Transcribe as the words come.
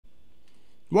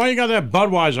Why you got that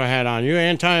Budweiser hat on? You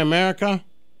anti-America?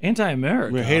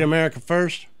 Anti-America? You hate America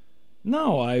first?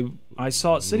 No, I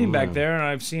saw it sitting back there, and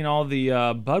I've seen all the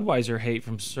Budweiser hate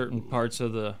from certain parts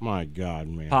of the My God,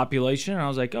 man. population, and I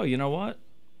was like, oh, you know what?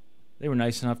 They were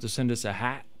nice enough to send us a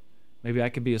hat. Maybe I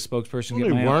could be a spokesperson. Well,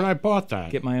 they weren't. I bought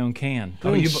that. Get my own can.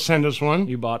 Oh, you send us one?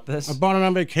 You bought this? I bought it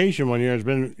on vacation one year.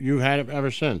 You had it ever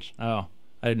since. Oh,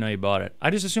 I didn't know you bought it. I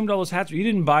just assumed all those hats. You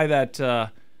didn't buy that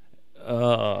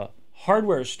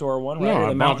hardware store one, right? No, or the I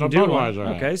bought Mountain the Dew Budweiser one.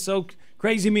 hat. Okay, so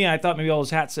crazy me. I thought maybe all those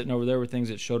hats sitting over there were things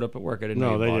that showed up at work. I didn't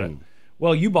know you No, they bought didn't. it.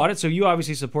 Well, you bought it, so you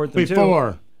obviously support them too.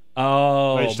 Before.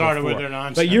 Oh, They started with before. their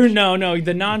nonsense. But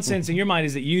the nonsense in your mind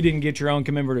is that you didn't get your own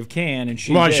commemorative can, and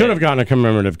she Well, I did. should have gotten a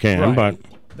commemorative can, Right. but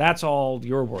That's all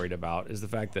you're worried about is the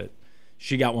fact that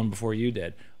she got one before you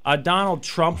did. Donald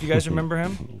Trump, you guys remember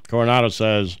him? Coronado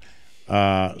says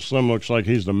Slim looks like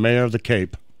he's the mayor of the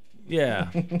Cape. Yeah,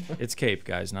 it's Cape,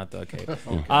 guys, not the Cape.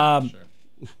 Okay,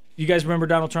 sure. You guys remember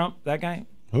Donald Trump? That guy?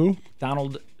 Who?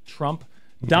 Donald Trump.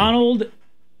 Donald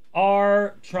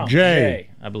R. Trump. J.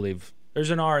 I believe. There's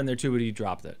an R in there too, but he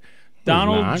dropped it. not.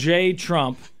 Donald J.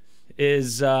 Trump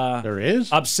is There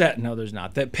is? upset. No, there's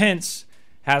not. That Pence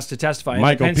has to testify. And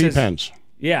Michael P. is- Pence.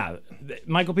 Yeah,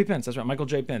 Michael P. Pence. That's right, Michael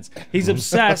J. Pence. He's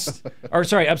obsessed,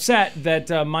 upset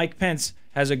that Mike Pence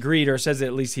has agreed, or says that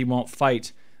at least he won't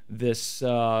fight this.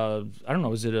 I don't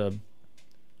know. Is it a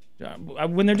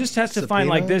when they're just testifying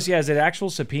like Subpoena? this? Yeah, is it actual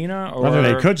subpoena or? Whether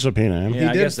they could subpoena him. Yeah, I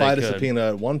He did guess they fight a could. subpoena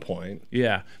at one point.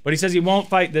 Yeah, but he says he won't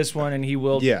fight this one, and he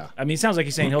will. Yeah. I mean, it sounds like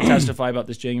he's saying he'll testify about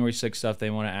this January 6th stuff.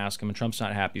 They want to ask him, and Trump's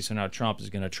not happy, so now Trump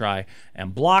is going to try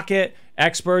and block it.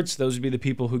 Experts, those would be the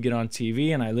people who get on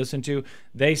TV and I listen to,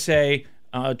 they say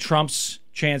Trump's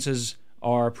chances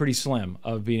are pretty slim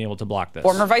of being able to block this.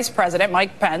 Former Vice President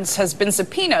Mike Pence has been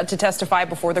subpoenaed to testify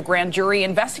before the grand jury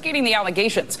investigating the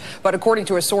allegations. But according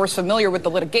to a source familiar with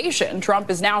the litigation, Trump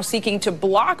is now seeking to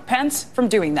block Pence from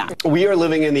doing that. We are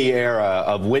living in the era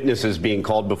of witnesses being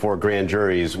called before grand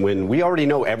juries when we already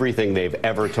know everything they've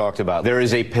ever talked about. There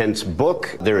is a Pence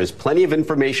book. There is plenty of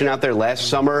information out there. Last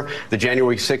summer, the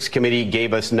January 6th committee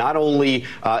gave us not only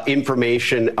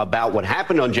information about what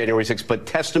happened on January 6th, but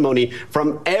testimony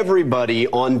from everybody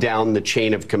on down the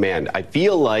chain of command. I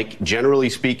feel like, generally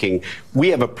speaking, we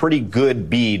have a pretty good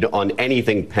bead on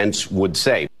anything Pence would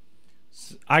say.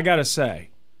 I gotta say,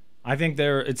 I think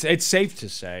it's safe to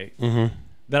say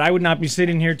that I would not be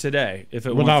sitting here today if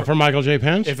it weren't For Michael J.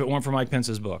 Pence? if it weren't for Mike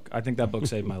Pence's book. I think that book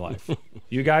saved my life.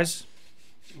 You guys?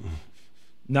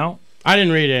 No? I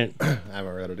didn't read it. I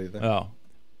haven't read it either. Oh.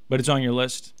 But it's on your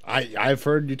list. I've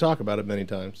heard you talk about it many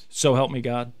times. So help me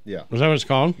God. Yeah. Was that what it's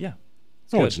called? Yeah.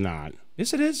 No, good. it's not.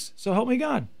 Yes, it is. So help me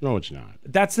God. No, it's not.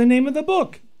 That's the name of the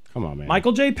book. Come on, man.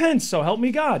 Michael J. Pence. So help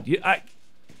me God.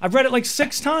 I've read it like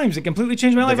 6 times. It completely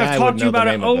changed my life. The I've guy talked would to you know the about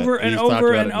it name of over and He's talked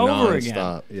over about and it over again.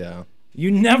 nonstop. Yeah. You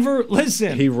never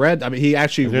listen. He read. I mean, he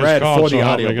actually It is read called for So the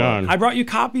Help Me audiobook. God. I brought you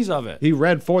copies of it. He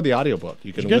read for the audiobook.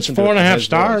 You can It gets listen to it in 4.5 his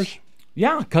stars. voice.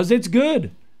 Yeah, because it's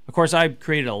good. Of course, I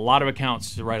created a lot of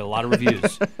accounts to write a lot of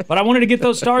reviews. But I wanted to get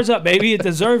those stars up, baby. It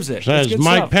deserves it. It's Says good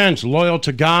Mike stuff. Pence, loyal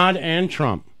to God and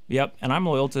Trump. Yep, and I'm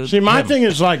loyal to See, my him. thing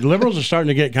is like liberals are starting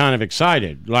to get kind of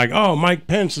excited. Like, oh, Mike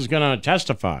Pence is going to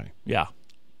testify. Yeah.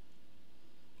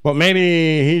 But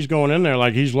maybe he's going in there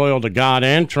like he's loyal to God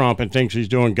and Trump and thinks he's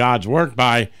doing God's work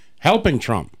by helping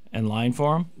Trump. And lying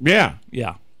for him? Yeah.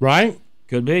 Yeah. Right?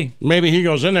 Could be. Maybe he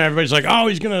goes in there, everybody's like, oh,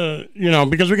 he's going to,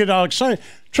 because we get all excited.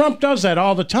 Trump does that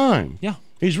all the time. Yeah.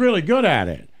 He's really good at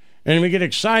it. And we get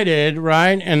excited,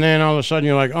 right? And then all of a sudden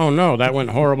you're like, oh, no, that went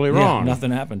horribly wrong. Yeah,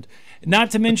 nothing happened.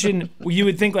 Not to mention, you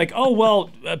would think like, oh,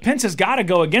 well, Pence has got to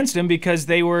go against him because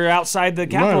they were outside the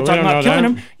Capitol Right, we talking don't about know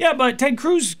killing that. him. Yeah, but Ted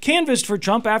Cruz canvassed for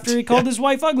Trump after he called his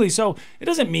wife ugly. So it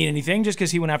doesn't mean anything just because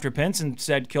he went after Pence and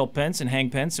said kill Pence and hang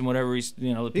Pence and whatever he's, the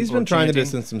He's people been are trying to chanting.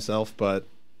 distance himself, but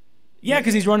Yeah,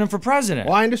 because he's running for president.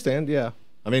 well, I understand. Yeah.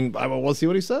 I mean, we'll see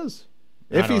what he says.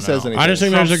 If he don't says know. anything. I just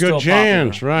think there's a Trump's good still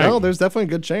chance, popular. right? No, there's definitely a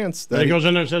good chance that And he goes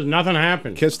in there and says nothing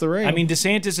happened. kiss the ring. I mean,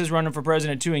 DeSantis is running for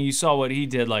president too, and you saw what he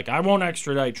did. Like, I won't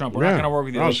extradite Trump. We're not Yeah. going to work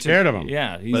with you. I was Like, scared of him.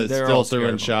 Yeah, but they're still all scared throwing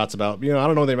of him. shots about, I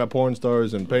don't know anything about porn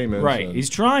stars and payments. Right, and he's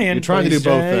trying. You're trying but to do he's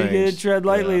both trying things. to tread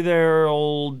lightly Yeah. there,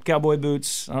 old cowboy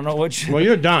boots. I don't know what you... Well,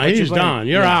 you're done. what you He's playing. done.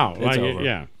 You're Yeah, out. it's Like, over.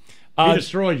 yeah. He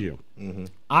destroyed you.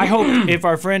 I hope if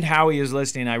our friend Howie is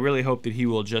listening, I really hope that he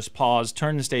will just pause,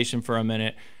 turn the station for a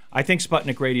minute. I think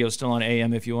Sputnik Radio is still on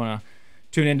AM if you want to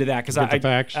tune into that, because Get the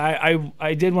facts.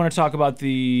 I did want to talk about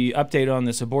the update on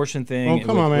this abortion thing. Oh,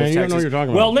 come on, man. You don't know what Texas. you're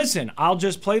talking Well, about. listen, I'll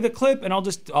just play the clip and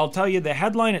I'll tell you the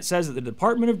headline. It says that the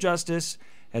Department of Justice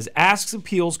has asked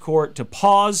appeals court to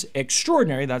pause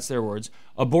extraordinary, that's their words,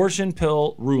 abortion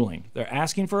pill ruling. They're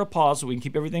asking for a pause so we can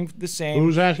keep everything the same.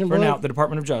 Who's asking for now? that? The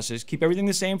Department of Justice. Keep everything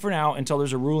the same for now until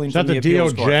there's a ruling Is that from the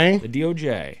appeals court. DOJ? The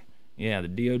DOJ. Yeah, the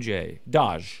DOJ.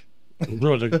 Dodge.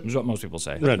 Really? Is what most people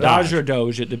say. Right, Dodge Dodge. or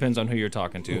Doge. It depends on who you're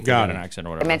talking to. If Got you got it. an accent or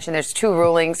I whatever. mentioned there's 2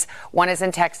 rulings. One is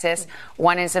in Texas,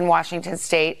 one is in Washington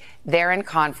State. They're in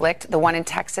conflict. The one in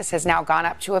Texas has now gone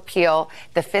up to appeal,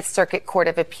 the Fifth Circuit Court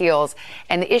of Appeals.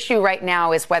 And the issue right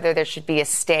now is whether there should be a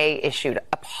stay issued,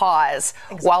 a pause,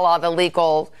 while all the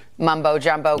legal mumbo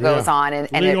jumbo goes on and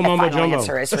a Legal mumbo final jumbo.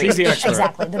 answer is She's the reached. expert.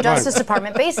 Exactly. The Justice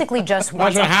Department basically just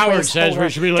wants what a Howard says we placeholder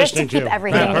should be just listening to keep to.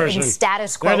 everything That in person.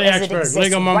 status quo They're the as it expert. exists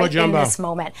Legal mumbo right in jumbo. this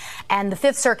moment. And the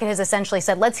Fifth Circuit has essentially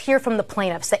said, let's hear from the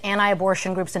plaintiffs, the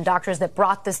anti-abortion groups and doctors that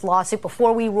brought this lawsuit.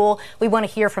 Before we rule, we want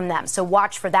to hear from them. So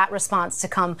watch for that response to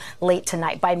come late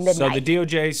tonight, by midnight. So the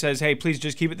DOJ says, hey, please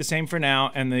just keep it the same for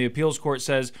now. And the appeals court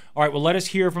says, all right, well, let us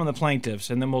hear from the plaintiffs,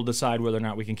 and then we'll decide whether or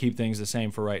not we can keep things the same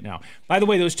for right now. By the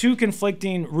way, those 2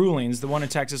 conflicting rulings, the one in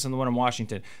Texas and the one in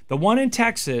Washington, the one in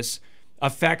Texas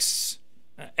affects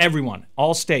everyone,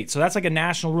 all states. So that's like a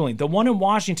national ruling. The one in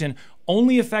Washington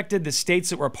only affected the states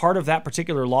that were part of that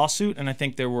particular lawsuit, and I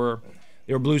think there were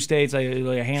blue states, like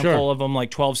a handful Sure. of them,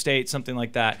 like 12 states, something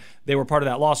like that. They were part of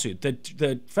that lawsuit.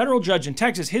 The federal judge in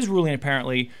Texas, his ruling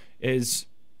apparently is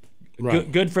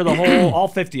good for the whole, all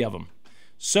 50 of them.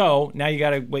 So now you got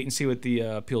to wait and see what the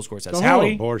appeals court says. The whole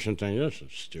Howie, abortion thing, this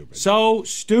is stupid. so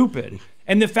stupid.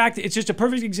 And the fact that it's just a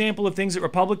perfect example of things that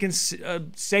Republicans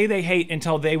say they hate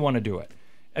until they want to do it.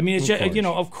 I mean, it's just, you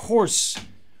know, of course.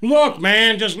 Look,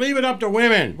 man, just leave it up to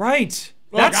women. Right.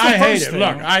 Look, That's the I hate first it. thing.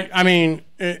 Look, I mean,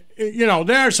 you know,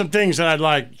 there are some things that I'd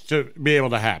like to be able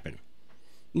to happen.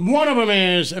 One of them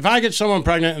is if I get someone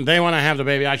pregnant and they want to have the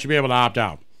baby, I should be able to opt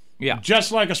out. Yeah.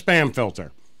 Just like a spam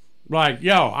filter. Like,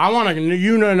 yo, I want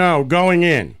you to know going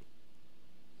in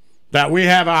that we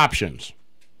have options.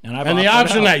 And I've And the opted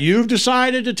option out. that you've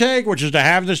decided to take, which is to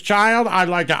have this child, I'd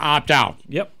like to opt out.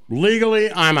 Yep. Legally,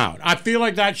 I'm out. I feel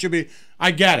like that should be,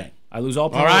 I get it. I lose all All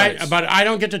parental right? rights. But I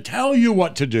don't get to tell you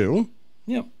what to do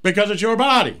Yep. because it's your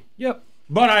body. Yep.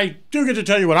 But I do get to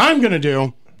tell you what I'm going to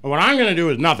do. And what I'm going to do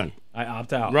is nothing. I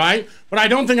opt out. Right? But I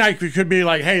don't think I could be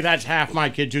like, hey, that's half my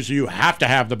kid too, so you have to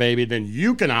have the baby, then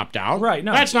you can opt out. Right,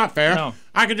 no. That's not fair. No.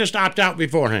 I could just opt out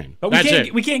beforehand. But that's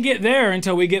it. we can't get there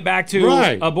until we get back to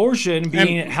Right. abortion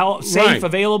being And- safe, right.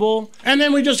 available. And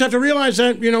then we just have to realize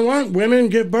that, you know what? Women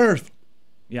give birth.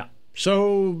 Yeah.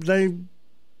 So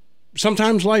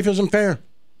sometimes life isn't fair.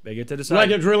 They get to decide. Like,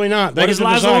 it's really not. They What get does to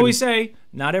Laszlo decide. always say?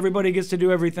 Not everybody gets to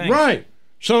do everything. Right.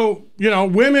 So, you know,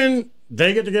 women,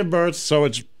 they get to give birth, so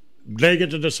they get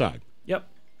to decide. Yep.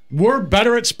 We're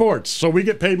better at sports, so we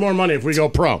get paid more money if we go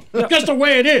pro. Just the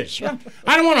way it is.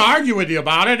 I don't want to argue with you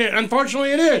about it.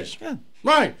 Unfortunately, it is. Yeah.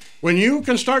 Right. When you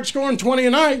can start scoring 20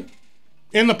 a night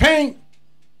in the paint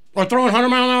or throwing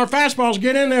 100-mile-an-hour fastballs,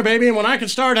 get in there, baby. And when I can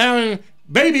start having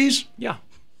babies, Yeah.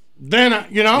 then,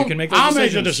 you know, You can make those I'll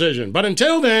make the decisions. decision. But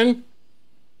until then,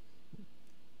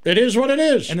 it is what it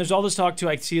is. And there's all this talk, too.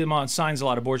 I see them on signs a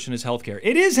lot. Abortion is healthcare.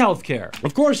 It is healthcare.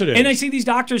 Of course it is. And I see these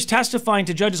doctors testifying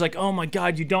to judges like, oh my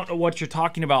God, you don't know what you're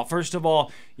talking about. First of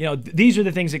all, you know, these are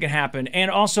the things that can happen. And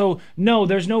also, no,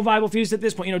 there's no viable fetus at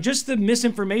this point. You know, just the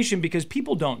misinformation because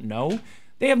people don't know.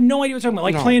 They have no idea what they're talking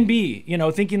about. Like Plan B, you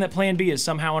know, thinking that Plan B is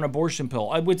somehow an abortion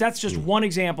pill. That's just one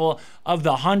example of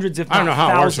the hundreds, if not I don't know how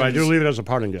it works, thousands. but I do leave it as a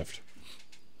parting gift.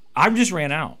 I just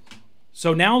ran out.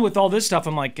 So now with all this stuff,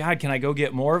 I'm like, God, can I go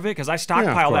get more of it? Because I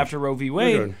stockpiled course. after Roe v. You're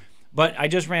Wade. good. But I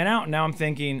just ran out, and now I'm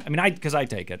thinking, I mean, because I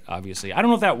take it, obviously. I don't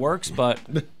know if that works, but,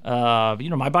 you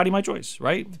know, my body, my choice,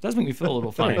 right? It does make me feel a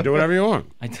little funny. Do whatever you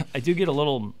want. I do get a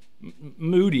little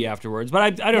moody afterwards, but I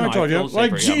don't know. I told feel you.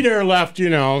 Like safer, yeah. Jeter left, you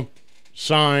know,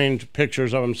 signed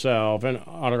pictures of himself and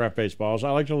autographed baseballs.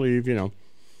 I like to leave, you know,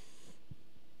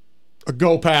 a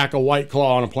Go Pack, a White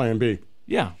Claw, and a Plan B.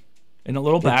 Yeah. In a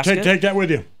little basket. Take that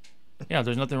with you. Yeah,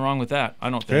 there's nothing wrong with that, I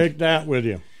don't think. Take that with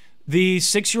you. The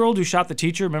 6-year-old who shot the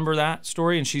teacher, remember that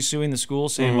story? And she's suing the school,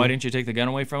 saying, why didn't you take the gun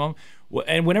away from him?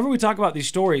 And whenever we talk about these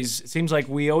stories, it seems like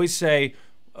we always say,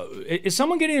 is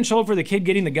someone getting in trouble for the kid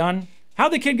getting the gun?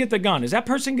 How'd the kid get the gun? Is that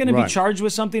person going to be Right. charged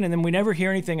with something? And then we never hear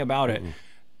anything about it.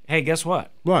 Hey, guess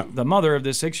what? What? The mother of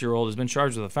this 6-year-old has been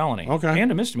charged with a felony. Okay.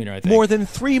 And a misdemeanor, I think. More than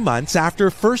 3 months after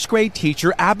first-grade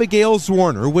teacher Abigail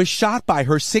Zwarner was shot by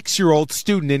her 6-year-old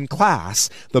student in class,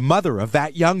 the mother of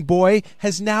that young boy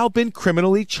has now been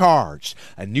criminally charged.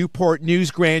 A Newport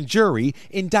News grand jury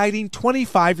indicting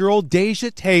 25-year-old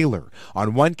Deja Taylor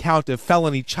on 1 count of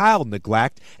felony child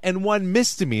neglect and 1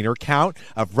 misdemeanor count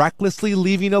of recklessly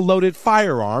leaving a loaded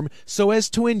firearm so as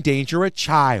to endanger a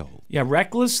child. Yeah,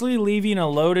 recklessly leaving a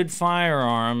loaded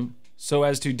firearm so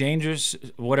as to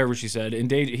whatever she said,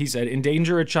 he said,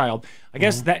 endanger a child. I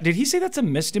guess did he say that's a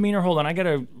misdemeanor? Hold on, I got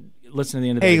to listen to the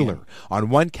end of Taylor on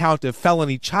one count of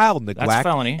felony child neglect That's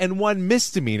felony. and one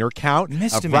misdemeanor count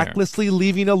of recklessly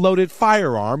leaving a loaded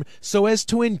firearm so as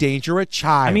to endanger a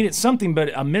child. I mean, it's something, but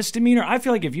a misdemeanor, I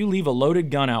feel like if you leave a loaded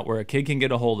gun out where a kid can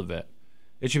get a hold of it,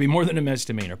 it should be more than a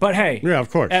misdemeanor. But hey, yeah,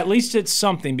 of course. At least it's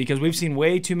something, because we've seen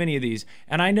way too many of these.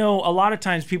 And I know a lot of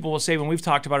times people will say, when we've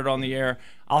talked about it on the air,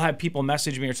 I'll have people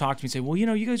message me or talk to me and say, well,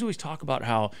 you guys always talk about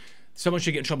how someone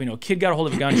should get in trouble. A kid got a hold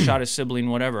of a gun, shot his sibling,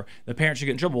 whatever. The parent should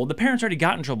get in trouble. Well, the parents already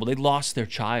got in trouble. They lost their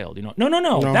child. No.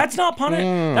 That's not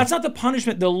That's not the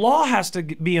punishment. The law has to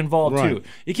be involved too.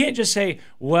 You can't just say,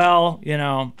 well,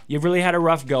 you've really had a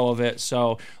rough go of it.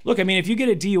 So look, I mean, if you get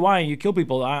a DUI and you kill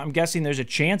people, I'm guessing there's a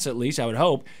chance, at least I would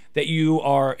hope, that you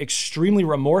are extremely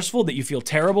remorseful, that you feel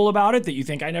terrible about it, that you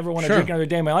think I never want to drink another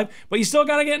day in my life, but you still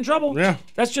got to get in trouble. Yeah.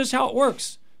 That's just how it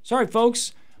works. Sorry,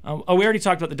 folks. We already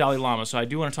talked about the Dalai Lama, so I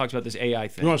do want to talk about this AI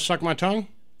thing. You want to suck my tongue?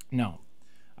 No.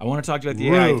 I want to talk about the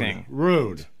AI thing.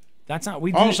 Rude. That's not...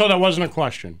 Also, that wasn't a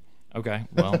question. Okay,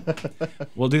 well,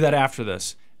 we'll do that after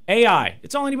this. AI,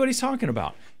 it's all anybody's talking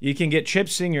about. You can get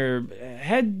chips in your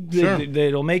head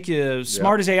that'll make you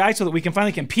smart as AI so that we can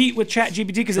finally compete with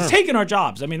ChatGPT, because it's taking our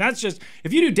jobs. I mean, that's just,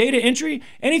 if you do data entry,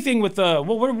 anything with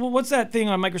what's that thing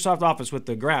on Microsoft Office with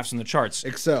the graphs and the charts?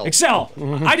 Excel.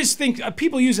 I just think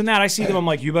people using that, I see them, I'm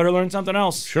like, you better learn something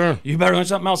else. Sure. You better learn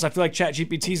something else. I feel like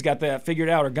ChatGPT's got that figured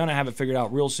out, or gonna have it figured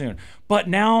out real soon. But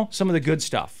now, some of the good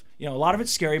stuff. A lot of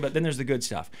it's scary, but then there's the good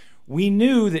stuff. We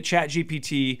knew that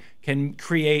ChatGPT can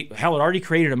create, hell, it already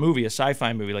created a movie, a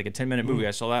sci-fi movie, like a 10-minute movie.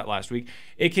 I saw that last week.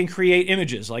 It can create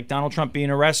images like Donald Trump being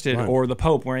arrested or the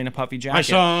Pope wearing a puffy jacket. I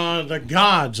saw the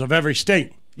gods of every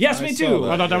state. Yes, me too.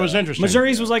 I thought that was interesting.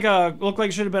 Missouri's was looked like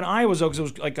it should have been Iowa's, though, because it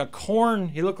was like a corn.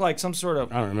 He looked like some sort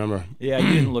of... I don't remember. Yeah,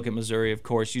 you didn't look at Missouri, of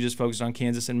course. You just focused on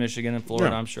Kansas and Michigan and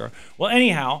Florida, I'm sure. Well,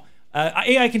 anyhow...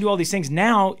 AI can do all these things.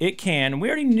 Now it can. We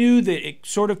already knew that it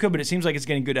sort of could, but it seems like it's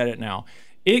getting good at it now.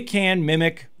 It can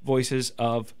mimic voices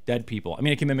of dead people. I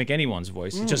mean, it can mimic anyone's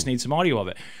voice. It just needs some audio of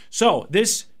it. So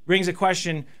this brings a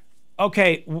question.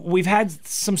 Okay, we've had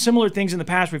some similar things in the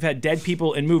past. We've had dead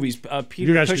people in movies.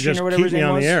 Peter you guys Cushing could just or whatever keep his name me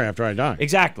on was. the air after I die.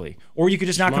 Exactly. Or you could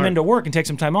just not come into work and take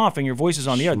some time off and your voice is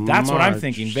on the air. That's what I'm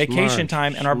thinking. Vacation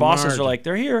time, and our bosses are like,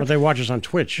 they're here. But they watch us on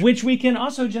Twitch. Which we can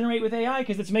also generate with AI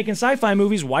because it's making sci-fi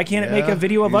movies. Why can't it make a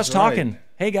video of us talking?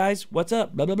 Hey guys, what's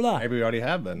up? Blah, blah, blah. Maybe we already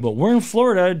have been. But we're in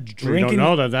Florida drinking. You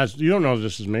don't know you don't know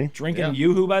this is me. Drinking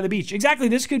Yoo-hoo by the beach. Exactly.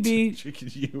 This could be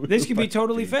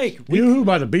totally fake. Yoo-hoo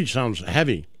by the beach sounds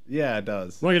heavy. Yeah, it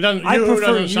does. Well, Yoo-hoo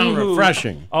doesn't sound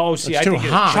refreshing. Oh, see, it's too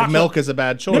hot. Milk is a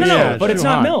bad choice. No, but it's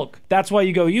not milk. That's why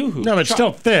you go Yoo-hoo. No, it's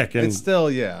still thick. And it's still,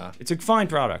 it's a fine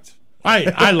product.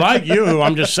 I like Yoo-hoo.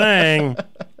 I'm just saying,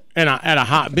 at a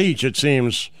hot beach, it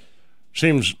seems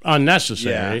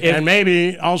unnecessary, and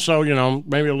maybe also,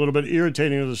 maybe a little bit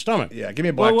irritating to the stomach. Yeah, give me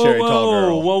a black cherry tall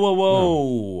girl.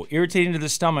 Whoa. Irritating to the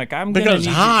stomach. Because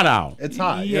it's hot out. It's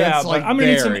hot. Yeah, it's like I'm going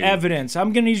to need some evidence.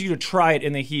 I'm going to need you to try it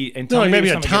in the heat. And tell me maybe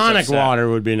a tonic water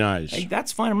would be nice. Hey,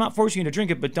 that's fine. I'm not forcing you to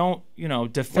drink it, but don't,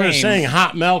 defame. We're saying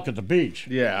hot milk at the beach.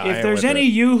 Yeah. If there's any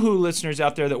Yoo-hoo listeners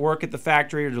out there that work at the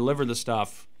factory or deliver the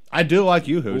stuff, I do like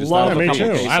Yoo-hoo. Love me too.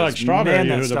 Cases. I like strawberry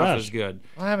Yoo-hoo the best. Is good.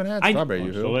 I haven't had strawberry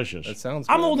Yoo-hoo. It's delicious. It sounds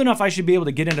good. I'm old enough I should be able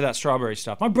to get into that strawberry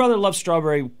stuff. My brother loves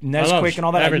strawberry Nesquik and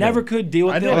all that. Everything. I never could deal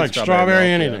with it. I like strawberry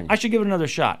anything. I should give it another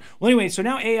shot. Well, anyway, so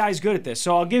now AI is good at this.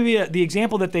 So I'll give you the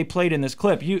example that they played in this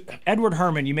clip. Edward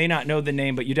Herman, you may not know the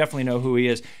name, but you definitely know who he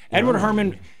is. Edward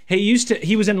Herman...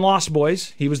 He was in Lost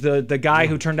Boys. He was the guy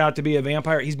who turned out to be a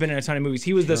vampire. He's been in a ton of movies.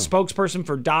 He was the spokesperson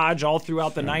for Dodge all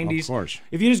throughout the 90s. Of course.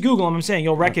 If you just Google him, I'm saying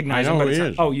you'll recognize him. I know who he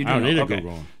is. Oh, you do I don't need to okay.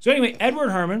 Google him. So anyway, Edward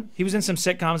Herman, he was in some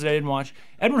sitcoms that I didn't watch.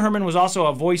 Edward Herman was also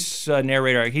a voice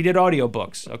narrator. He did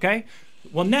audiobooks, okay?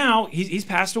 Well, now he's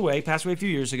passed away a few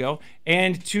years ago.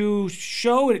 And to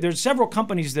show it, there's several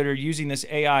companies that are using this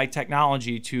AI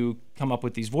technology to come up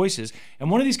with these voices. And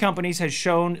one of these companies has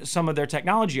shown some of their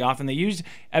technology off, and they used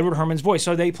Edward Herman's voice.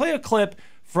 So they play a clip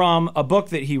from a book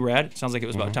that he read. It sounds like it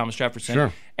was about Thomas Jefferson.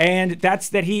 Sure. And that's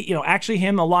that he, actually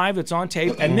him alive, that's on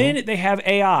tape. And then they have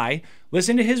AI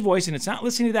listen to his voice, and it's not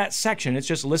listening to that section. It's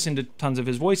just listen to tons of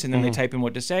his voice, and then they type in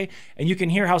what to say. And you can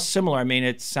hear how similar,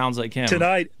 it sounds like him.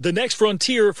 Tonight, the next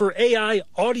frontier for AI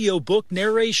audiobook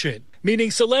narration,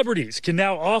 meaning celebrities can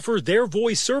now offer their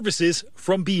voice services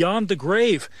from beyond the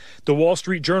grave. The Wall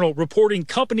Street Journal reporting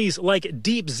companies like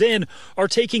Deep Zen are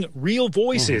taking real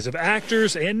voices of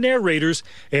actors and narrators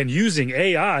and using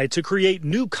AI to create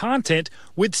new content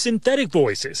with synthetic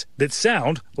voices that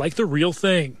sound like the real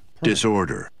thing.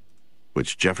 Disorder,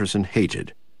 which Jefferson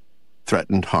hated,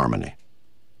 threatened harmony,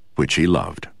 which he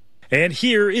loved. And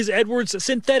here is Edwards'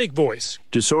 synthetic voice.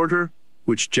 Disorder,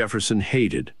 which Jefferson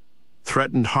hated,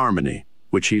 threatened harmony,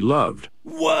 which he loved.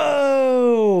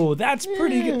 Whoa, that's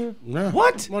pretty good. Yeah.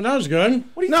 What? Well, that was good.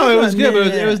 What are you No, talking it was about?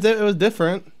 good, but it was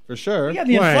different for sure. Yeah,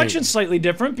 the Wait. inflection's slightly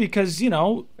different because, you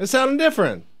know. It sounded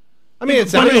different. I mean, it Let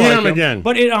sounded me hear like him again.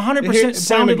 But it 100% Here,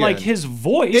 sounded play him like again. his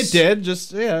voice. It did.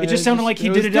 Just yeah. It just sounded like he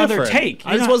it did was another different. take.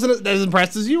 I just wasn't as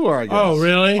impressed as you were. I guess. Oh,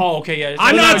 really? Oh, okay, yeah.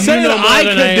 I'm You not know saying more I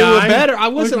than could do AI. it better. I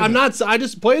wasn't. I'm not. I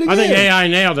just played it again. I think AI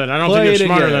nailed it. I don't Play think you're it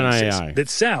smarter again. than AI. That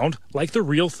sound like the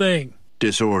real thing.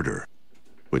 Disorder,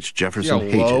 which See Jefferson how low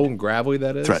hated, and gravelly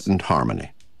that is. threatened harmony,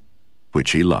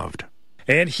 which he loved.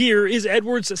 And here is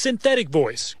Edwards' synthetic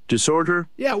voice. Disorder,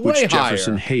 Yeah, way which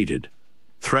Jefferson higher. hated,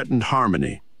 threatened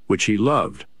harmony, which he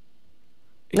loved.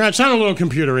 Yeah, it sounded a little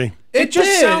computery. It just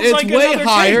did. sounds It's like way another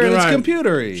higher take. and it's Right.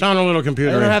 computery. Sounded a little I don't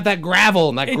computery. have that gravel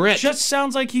and that It grit. just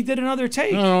sounds like he did another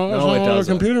take. No, it No, it sounded a little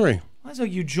doesn't. computery. So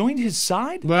you joined his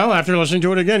side? Well, after listening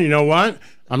to it again, you know what?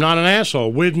 I'm not an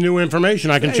asshole. With new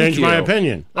information, I can Thank change my you.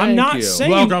 opinion. I'm Thank not you.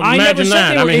 saying Welcome. I never Imagine said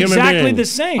that. they I'm were a human exactly being. the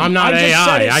same. I'm not I just AI.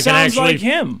 said it I can sounds actually like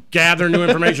him. gather new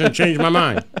information and change my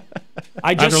mind.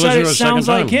 I After just said listening it to it a second sounds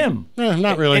like time. him.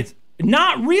 Not really. It's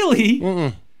not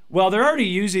really. Well, they're already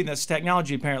using this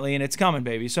technology apparently, and it's coming,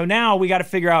 baby. So now we got to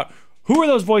figure out who are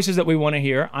those voices that we want to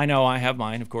hear. I know I have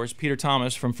mine, of course. Peter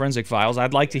Thomas from Forensic Files.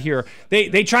 I'd like to hear.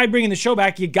 They tried bringing the show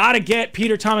back. You got to get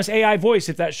Peter Thomas AI voice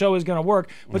if that show is going to work.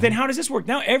 But then how does this work?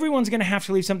 Now everyone's going to have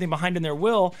to leave something behind in their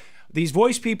will. These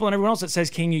voice people and everyone else that says,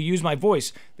 "Can you use my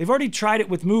voice?" They've already tried it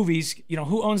with movies. You know,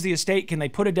 who owns the estate? Can they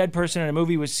put a dead person in a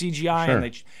movie with CGI?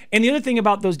 Sure. And the other thing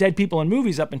about those dead people in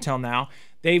movies up until now,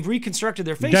 they've reconstructed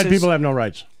their faces. Dead people have no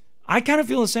rights. I kind of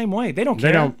feel the same way. They don't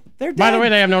care. They don't. They're dead. By the way,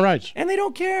 they have no rights. And they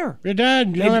don't care. You're dead.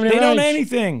 You They, don't have any they don't rights.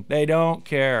 anything. They don't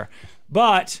care.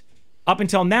 But up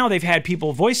until now, they've had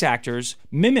people, voice actors,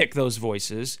 mimic those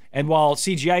voices. And while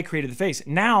CGI created the face,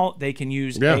 now they can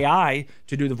use AI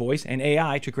to do the voice and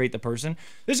AI to create the person.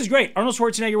 This is great. Arnold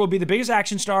Schwarzenegger will be the biggest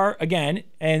action star again.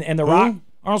 And The Rock,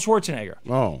 Arnold Schwarzenegger.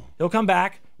 Oh. He'll come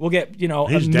back. We'll get, He's a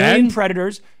million dead?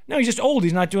 Predators. No, he's just old.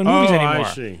 He's not doing movies anymore.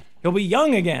 I see. He'll be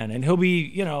young again. And he'll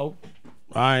be,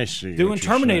 I see. doing what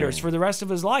you're Terminators saying. for the rest of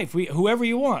his life. Whoever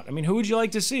you want. I mean, who would you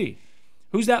like to see?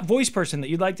 Who's that voice person that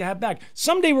you'd like to have back?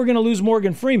 Someday we're going to lose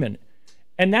Morgan Freeman.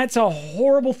 And that's a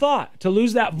horrible thought, to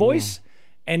lose that voice.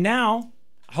 And now,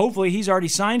 hopefully, he's already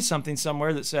signed something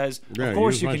somewhere that says, of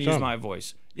course use you my can use stuff. my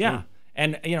voice. Yeah.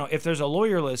 And, if there's a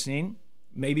lawyer listening,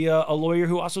 maybe a lawyer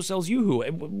who also sells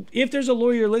YooHoo. If there's a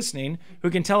lawyer listening who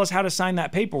can tell us how to sign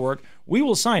that paperwork, we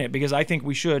will sign it because I think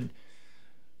we should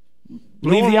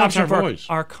leave one the wants option our for voice.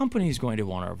 our company's going to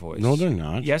want our voice. No, they're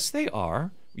not. Yes, they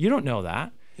are. You don't know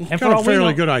that. And Got a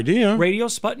fairly good idea. Radio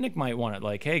Sputnik might want it.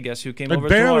 Like, hey, guess who came They over to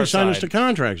barely our signed us side? to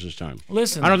contracts this time.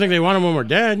 Listen, I don't think they want them when we're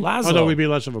dead. Laszlo, although we'd be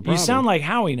less of a problem. You sound like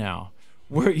Howie now.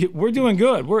 We're doing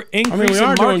good. We're increasing I mean, we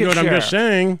are doing market good. share. I'm just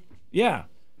saying. Yeah.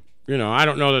 I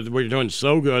don't know that we're doing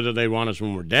so good that they want us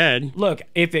when we're dead. Look,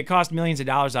 if it costs millions of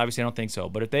dollars, obviously I don't think so.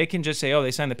 But if they can just say, oh,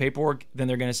 they signed the paperwork, then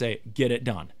they're going to say, get it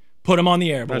done. Put them on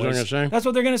the air, boys. That's what they're gonna say? That's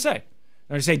what they're going to say.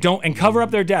 They're going to say, don't, and cover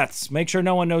up their deaths. Make sure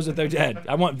no one knows that they're dead.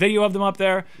 I want video of them up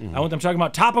there. I want them talking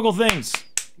about topical things.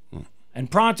 And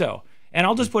pronto. And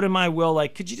I'll just put in my will,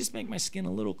 like, could you just make my skin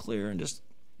a little clearer and just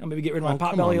maybe get rid of my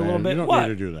pot come belly on, a little man. bit? You don't What? need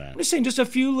to do that. I'm just saying, just a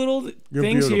few little You're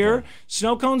things beautiful. here.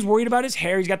 Snowcone's worried about his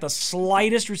hair. He's got the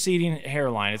slightest receding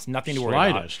hairline. It's nothing to worry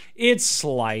about. Slightest? It's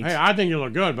slight. Hey, I think you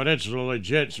look good, but it's a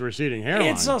legit receding hairline.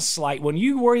 It's a slight. When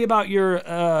you worry about your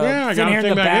I thin got a hair in thing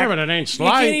the back back, here, but it ain't you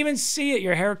slight. can't even see it.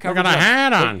 Your hair covers got a up.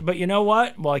 hat on. But you know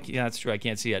what? Well, yeah, that's true. I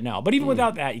can't see it now. But even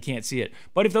without that, you can't see it.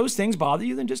 But if those things bother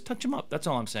you, then just touch them up. That's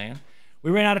all I'm saying. We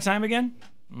ran out of time again?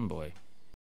 Oh, boy.